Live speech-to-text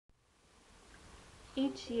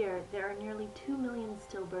Each year, there are nearly 2 million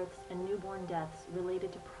stillbirths and newborn deaths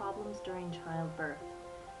related to problems during childbirth.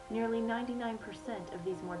 Nearly 99% of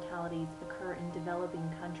these mortalities occur in developing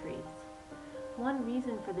countries. One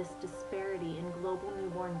reason for this disparity in global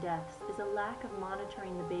newborn deaths is a lack of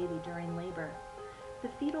monitoring the baby during labor. The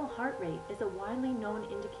fetal heart rate is a widely known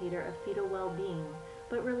indicator of fetal well-being,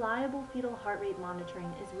 but reliable fetal heart rate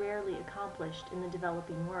monitoring is rarely accomplished in the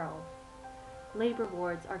developing world. Labor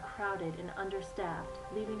wards are crowded and understaffed,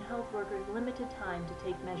 leaving health workers limited time to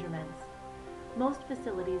take measurements. Most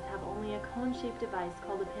facilities have only a cone-shaped device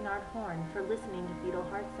called a Pinard horn for listening to fetal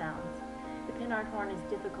heart sounds. The Pinard horn is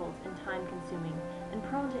difficult and time-consuming and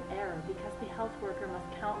prone to error because the health worker must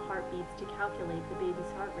count heartbeats to calculate the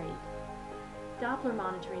baby's heart rate. Doppler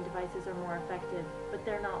monitoring devices are more effective, but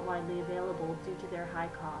they're not widely available due to their high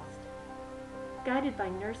cost. Guided by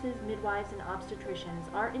nurses, midwives, and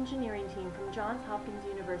obstetricians, our engineering team from Johns Hopkins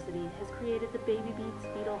University has created the BabyBeats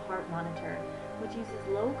fetal heart monitor, which uses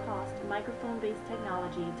low-cost, microphone-based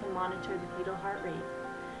technology to monitor the fetal heart rate.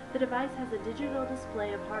 The device has a digital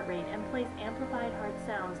display of heart rate and plays amplified heart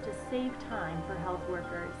sounds to save time for health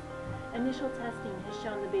workers. Initial testing has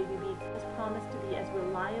shown the BabyBeats has promised to be as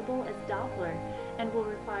reliable as Doppler and will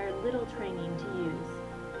require little training to use.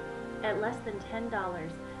 At less than $10,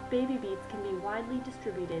 BabyBeats can be widely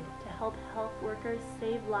distributed to help health workers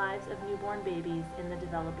save lives of newborn babies in the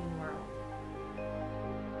developing world.